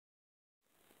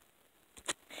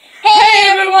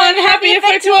everyone! Happy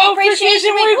Effect2o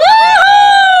Appreciation Week! Woo!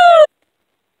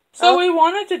 So we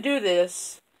wanted to do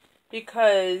this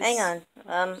because... Hang on.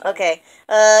 Okay.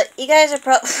 You guys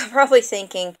are probably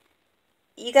thinking,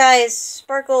 you guys,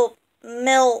 Sparkle,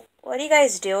 Mill, what are you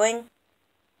guys doing?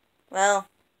 Well...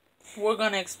 we're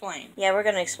gonna explain. Yeah, we're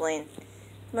gonna explain.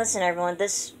 Listen, everyone,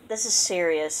 this is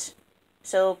serious.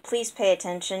 So, please pay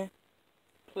attention.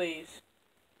 Please.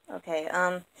 Okay,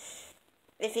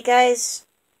 if you guys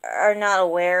are not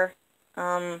aware,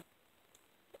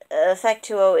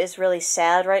 Effect2o is really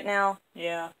sad right now.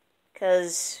 Yeah.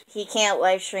 Because he can't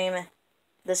live stream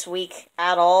this week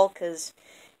at all, because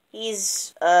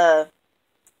he's,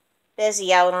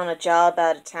 busy out on a job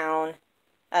out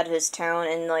of his town,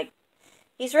 and, like,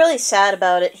 he's really sad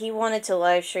about it. He wanted to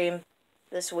live stream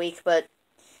this week, but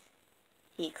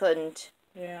he couldn't.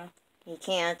 Yeah. He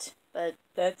can't, but...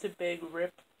 that's a big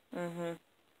rip.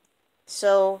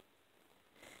 So,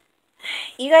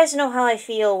 you guys know how I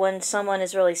feel when someone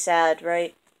is really sad,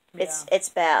 right? Yeah. It's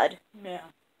bad. Yeah.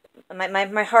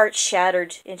 My heart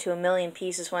shattered into a million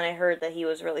pieces when I heard that he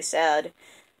was really sad.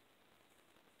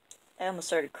 I almost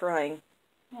started crying.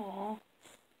 Aww.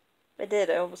 I did,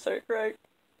 I almost started crying.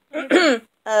 But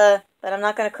I'm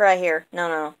not gonna cry here.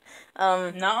 No.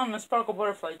 Not on the Sparkle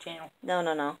Butterfly channel.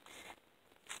 No.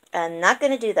 I'm not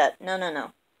gonna do that.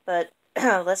 No. But,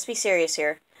 let's be serious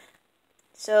here.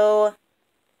 So,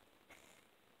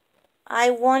 I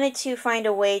wanted to find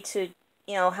a way to,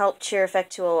 help cheer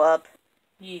Effect2o up.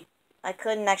 Yeah. I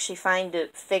couldn't actually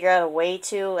figure out a way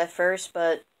to at first,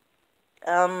 but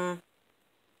then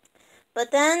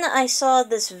I saw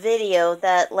this video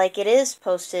that, like it is,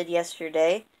 posted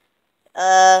yesterday,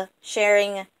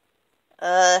 sharing,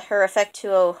 her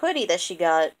Effect2o hoodie that she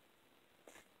got.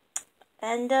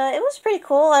 And, it was pretty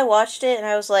cool. I watched it, and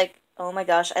I was like, oh my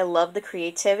gosh, I love the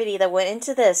creativity that went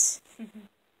into this.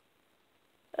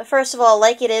 First of all,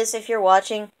 like it is, if you're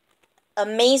watching,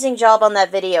 amazing job on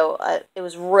that video. It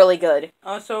was really good.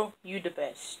 Also, you the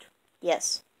best.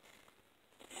 Yes.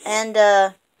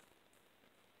 And,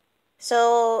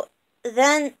 so,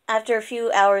 then, after a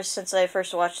few hours since I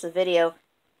first watched the video,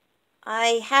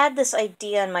 I had this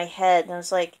idea in my head, and I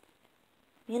was like,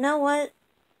 you know what?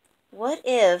 What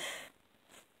if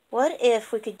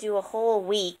we could do a whole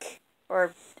week,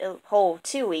 or a whole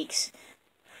 2 weeks,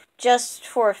 just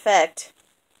for effect?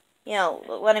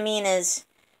 What I mean is,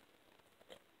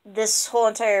 this whole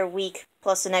entire week,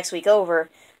 plus the next week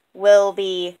over, will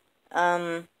be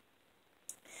all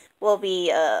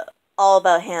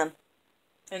about him.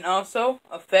 And also,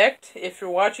 Effect, if you're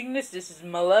watching this is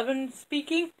Malevolent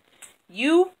speaking,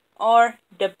 you are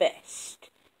the best.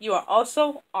 You are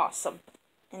also awesome.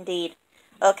 Indeed.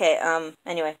 Okay,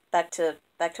 anyway, back to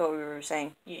what we were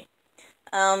saying. Yeah.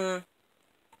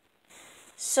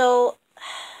 So,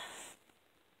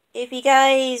 if you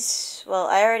guys, well,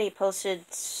 I already posted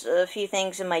a few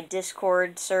things in my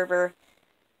Discord server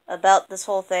about this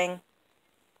whole thing.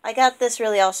 I got this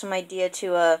really awesome idea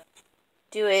to,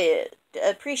 do a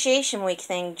Appreciation Week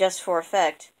thing just for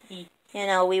effect. We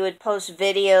would post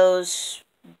videos,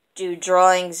 do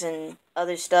drawings and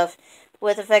other stuff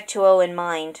with Effect2o in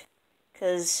mind.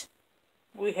 Because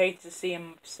we hate to see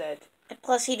him upset.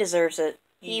 Plus, he deserves it.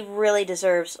 He really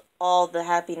deserves all the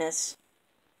happiness.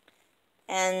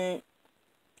 And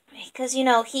because he's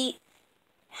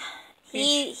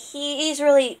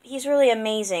really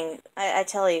amazing. I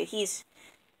tell you, he's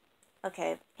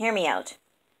okay. Hear me out.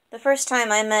 The first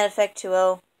time I met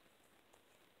Effect2o,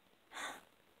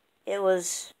 it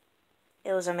was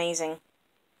amazing.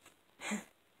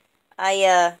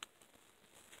 I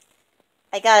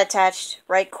got attached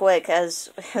right quick as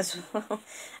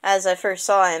I first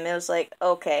saw him. It was like,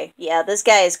 okay, yeah, this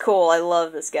guy is cool. I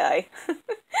love this guy.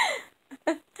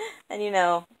 And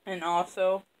and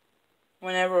also,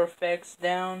 whenever Effect's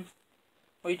down,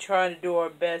 we try to do our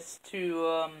best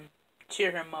to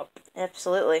cheer him up.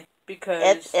 Absolutely.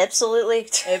 Because absolutely.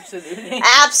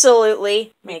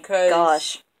 Absolutely. Because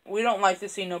gosh, we don't like to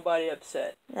see nobody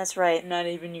upset. That's right. Not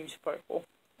even you, Sparkle.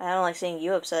 I don't like seeing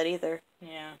you upset either.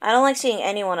 Yeah. I don't like seeing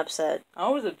anyone upset. I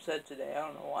was upset today. I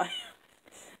don't know why.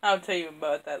 I'll tell you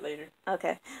about that later.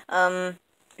 Okay.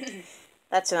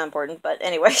 That's not important, but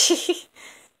anyway.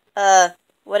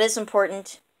 What is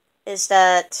important is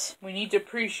that we need to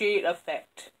appreciate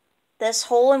Effect. This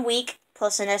whole week,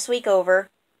 plus the next week over,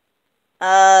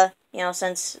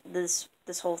 since this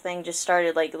whole thing just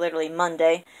started, like, literally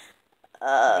Monday.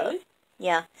 Really?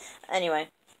 Yeah. Anyway.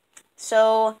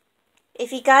 So,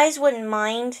 if you guys wouldn't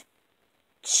mind,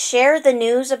 share the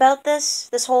news about this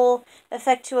whole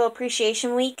Effect2o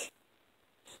Appreciation Week.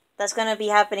 that's going to be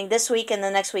happening this week and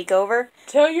the next week over.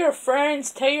 Tell your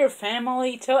friends, tell your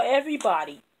family, tell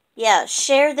everybody. Yeah,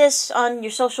 share this on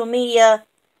your social media.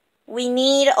 We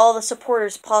need all the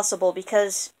supporters possible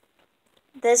because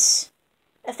this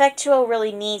Effect2o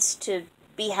really needs to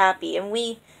be happy, and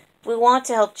we want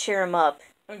to help cheer him up.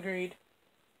 Agreed.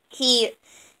 He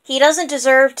doesn't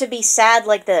deserve to be sad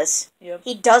like this. Yep.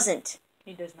 He doesn't.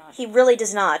 He does not. He really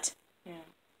does not. Yeah.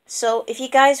 So if you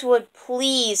guys would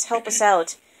please help us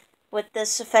out with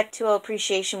this Effect2o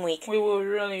Appreciation Week. We will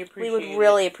really appreciate it. We would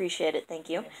really appreciate it. Thank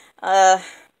you. Yeah.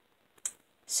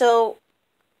 So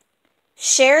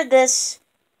share this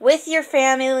with your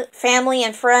family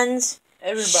and friends.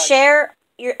 Everybody. Share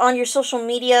on your social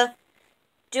media.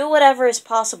 Do whatever is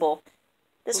possible.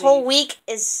 This whole week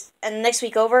and next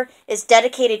week over, is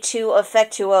dedicated to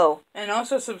Effect2o. And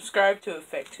also subscribe to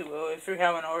Effect2o if you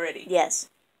haven't already. Yes.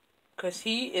 Because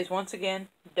he is, once again,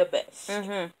 the best.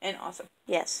 Mm-hmm. And awesome.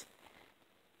 Yes.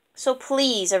 So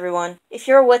please, everyone, if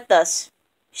you're with us,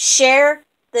 share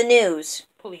the news.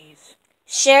 Please.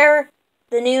 Share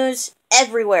the news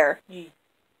everywhere. Yeah.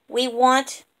 We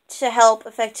want to help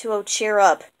Effect2o cheer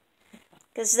up.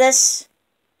 Because this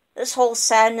whole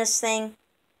sadness thing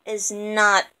is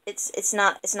not, it's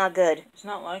not good. It's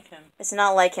not like him. It's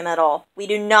not like him at all. We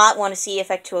do not want to see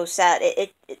Effect2o sad.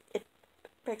 It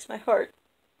breaks my heart.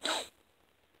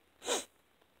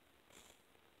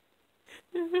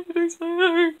 It breaks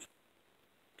my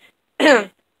heart.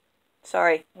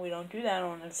 Sorry. We don't do that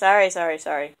on this.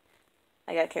 Sorry.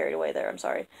 I got carried away there. I'm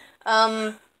sorry.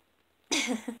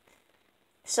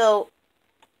 So,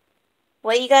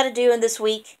 what you gotta do in this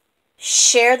week,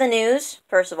 share the news,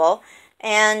 first of all,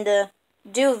 and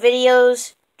do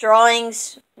videos,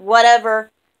 drawings, whatever,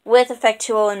 with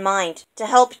Effect2o in mind, to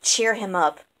help cheer him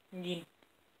up. Yeah.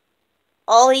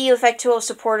 All of you Effect2o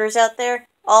supporters out there,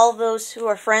 all those who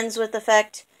are friends with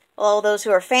Effect, all those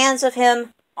who are fans of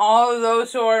him, all of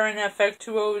those who are in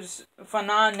Effect2o's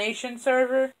Fanon Nation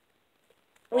server,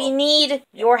 we need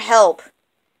your help.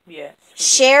 Yes.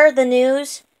 Share the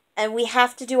news, and we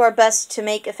have to do our best to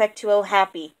make Effect2o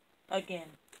happy.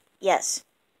 Again. Yes.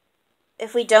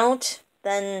 If we don't,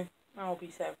 then I'll be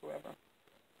sad forever.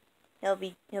 he'll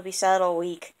be sad all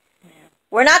week. Yeah.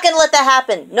 We're not gonna let that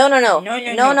happen. No. No.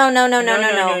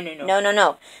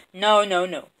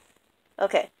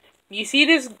 Okay. You see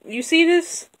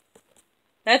this?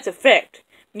 That's Effect.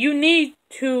 You need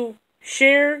to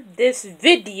share this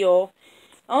video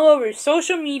all over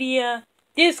social media,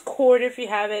 Discord if you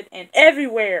have it, and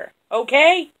everywhere.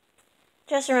 Okay?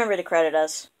 Just remember to credit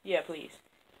us. Yeah, please.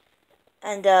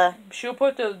 And she'll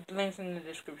put the links in the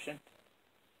description.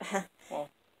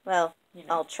 well, you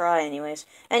know. I'll try anyways.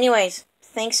 Anyways,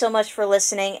 thanks so much for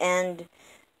listening, and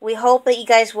we hope that you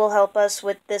guys will help us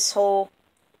with this whole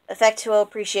Effect2o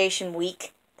Appreciation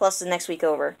Week, plus the next week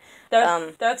over.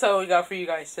 That's all we got for you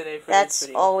guys today. That's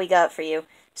all we got for you.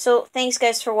 So, thanks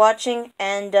guys for watching,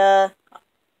 and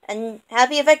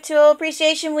happy Effect2o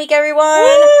Appreciation Week, everyone!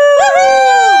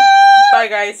 Woo! Bye,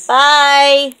 guys.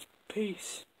 Bye!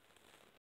 Peace.